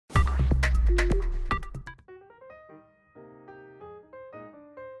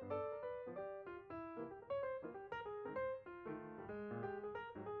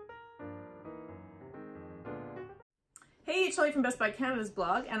Kate Shelley from Best Buy Canada's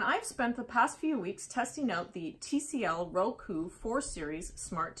blog, and I've spent the past few weeks testing out the TCL Roku 4 Series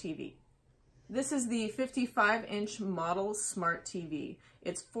Smart TV. This is the 55-inch model Smart TV.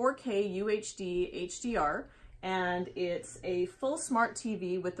 It's 4K UHD HDR, and it's a full Smart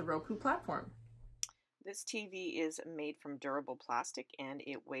TV with the Roku platform. This TV is made from durable plastic and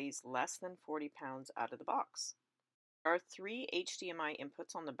it weighs less than 40 pounds out of the box. There are 3 HDMI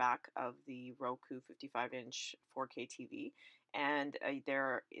inputs on the back of the Roku 55-inch 4K TV, and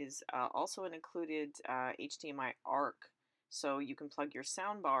there is also an included HDMI ARC, so you can plug your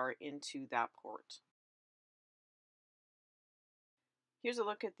soundbar into that port. Here's a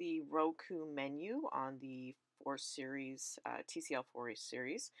look at the Roku menu on the 4 Series, TCL 4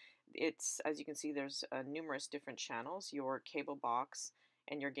 Series. It's, as you can see, there's numerous different channels. Your cable box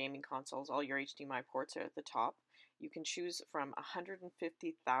and your gaming consoles, all your HDMI ports are at the top. You can choose from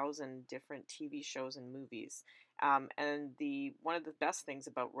 150,000 different TV shows and movies. And one of the best things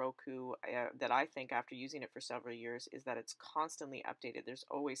about Roku that I think after using it for several years is that it's constantly updated. There's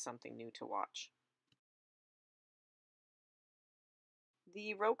always something new to watch.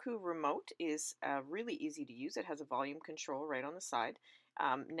 The Roku remote is really easy to use. It has a volume control right on the side.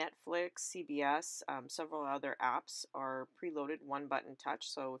 Netflix, CBS, several other apps are preloaded one-button touch,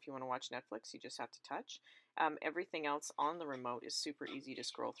 so if you want to watch Netflix, you just have to touch. Everything else on the remote is super easy to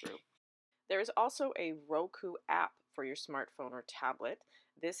scroll through. There is also a Roku app for your smartphone or tablet.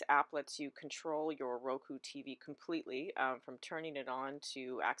 This app lets you control your Roku TV completely, from turning it on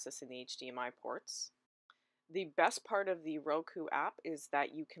to accessing the HDMI ports. The best part of the Roku app is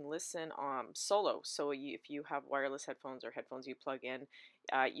that you can listen solo. So if you have wireless headphones or headphones you plug in,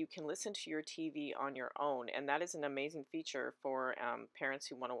 you can listen to your TV on your own. And that is an amazing feature for parents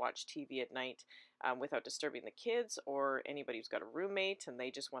who want to watch TV at night without disturbing the kids, or anybody who's got a roommate and they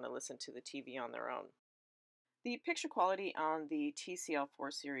just want to listen to the TV on their own. The picture quality on the TCL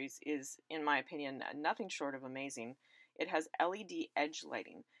 4 Series is, in my opinion, nothing short of amazing. It has LED edge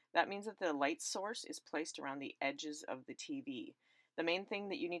lighting. That means that the light source is placed around the edges of the TV. The main thing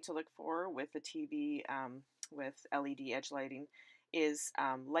that you need to look for with the TV with LED edge lighting is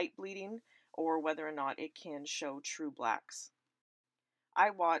light bleeding, or whether or not it can show true blacks.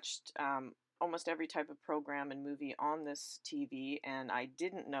 I watched almost every type of program and movie on this TV, and I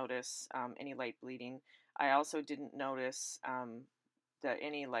didn't notice any light bleeding. I also didn't notice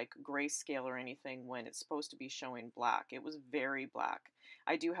any like grayscale or anything when it's supposed to be showing black. It was very black.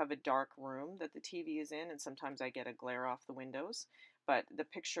 I do have a dark room that the TV is in, and sometimes I get a glare off the windows, but the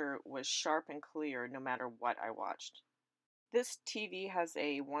picture was sharp and clear no matter what I watched. This TV has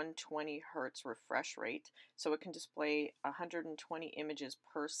a 120 Hz refresh rate, so it can display 120 images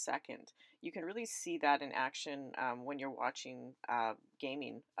per second. You can really see that in action when you're watching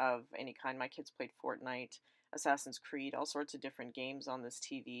gaming of any kind. My kids played Fortnite, Assassin's Creed, all sorts of different games on this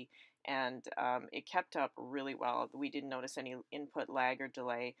TV, and it kept up really well. We didn't notice any input lag or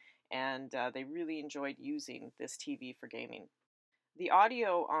delay, and they really enjoyed using this TV for gaming. The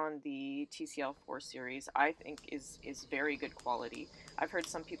audio on the TCL 4 Series I think is very good quality. I've heard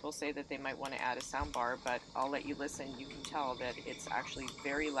some people say that they might want to add a soundbar, but I'll let you listen. You can tell that it's actually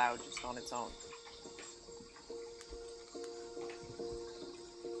very loud just on its own.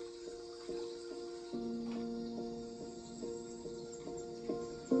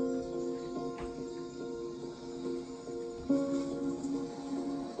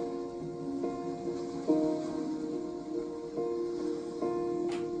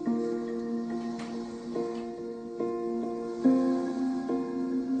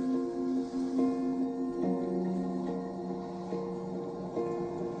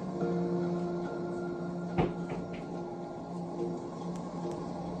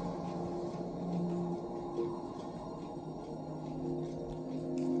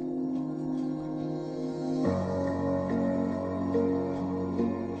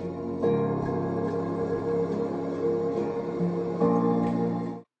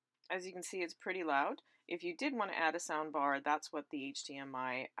 As you can see, it's pretty loud. If you did want to add a sound bar, that's what the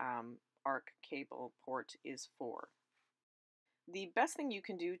HDMI ARC cable port is for. The best thing you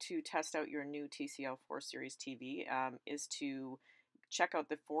can do to test out your new TCL 4 Series TV is to check out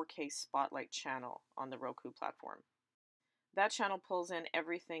the 4K Spotlight channel on the Roku platform. That channel pulls in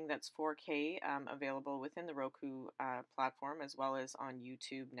everything that's 4K available within the Roku platform, as well as on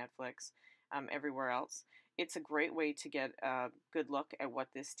YouTube, Netflix, everywhere else. It's a great way to get a good look at what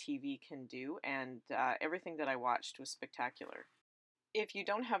this TV can do, and everything that I watched was spectacular. If you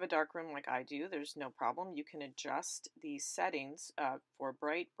don't have a dark room like I do, there's no problem. You can adjust the settings for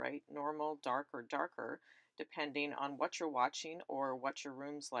bright, normal, dark, or darker, depending on what you're watching or what your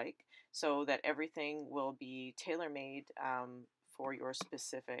room's like. so that everything will be tailor-made for your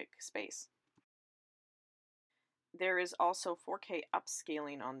specific space. There is also 4K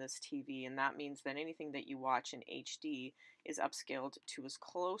upscaling on this TV, and that means that anything that you watch in HD is upscaled to as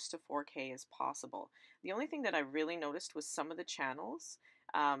close to 4K as possible. The only thing that I really noticed was some of the channels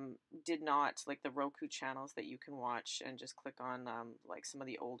did not, like the Roku channels that you can watch and just click on like some of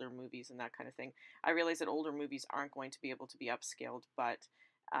the older movies and that kind of thing. I realize that older movies aren't going to be able to be upscaled, but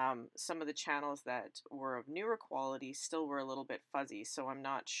some of the channels that were of newer quality still were a little bit fuzzy, so I'm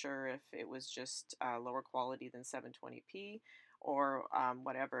not sure if it was just lower quality than 720p or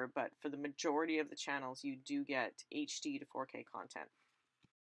whatever, but for the majority of the channels you do get HD to 4K content.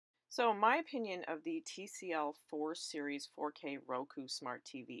 So my opinion of the TCL 4 Series 4K Roku Smart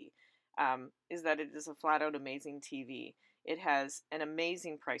TV is that it is a flat out amazing TV. It has an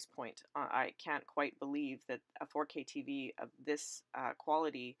amazing price point. I can't quite believe that a 4K TV of this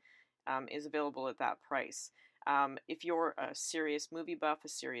quality is available at that price. If you're a serious movie buff, a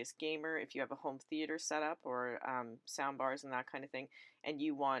serious gamer, if you have a home theater setup or sound bars and that kind of thing, and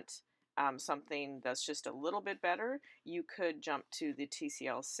you want something that's just a little bit better, you could jump to the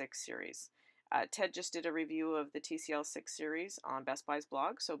TCL 6 series. Ted just did a review of the TCL 6 series on Best Buy's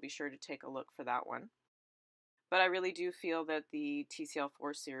blog, so be sure to take a look for that one. But I really do feel that the TCL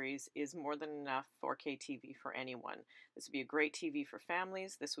 4 series is more than enough 4K TV for anyone. This would be a great TV for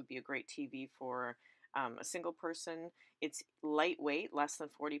families. This would be a great TV for a single person. It's lightweight, less than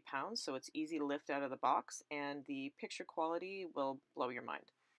 40 pounds, so it's easy to lift out of the box, and the picture quality will blow your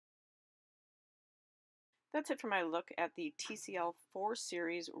mind. That's it for my look at the TCL 4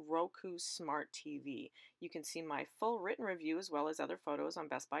 Series Roku Smart TV. You can see my full written review as well as other photos on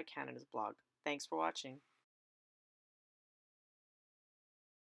Best Buy Canada's blog. Thanks for watching.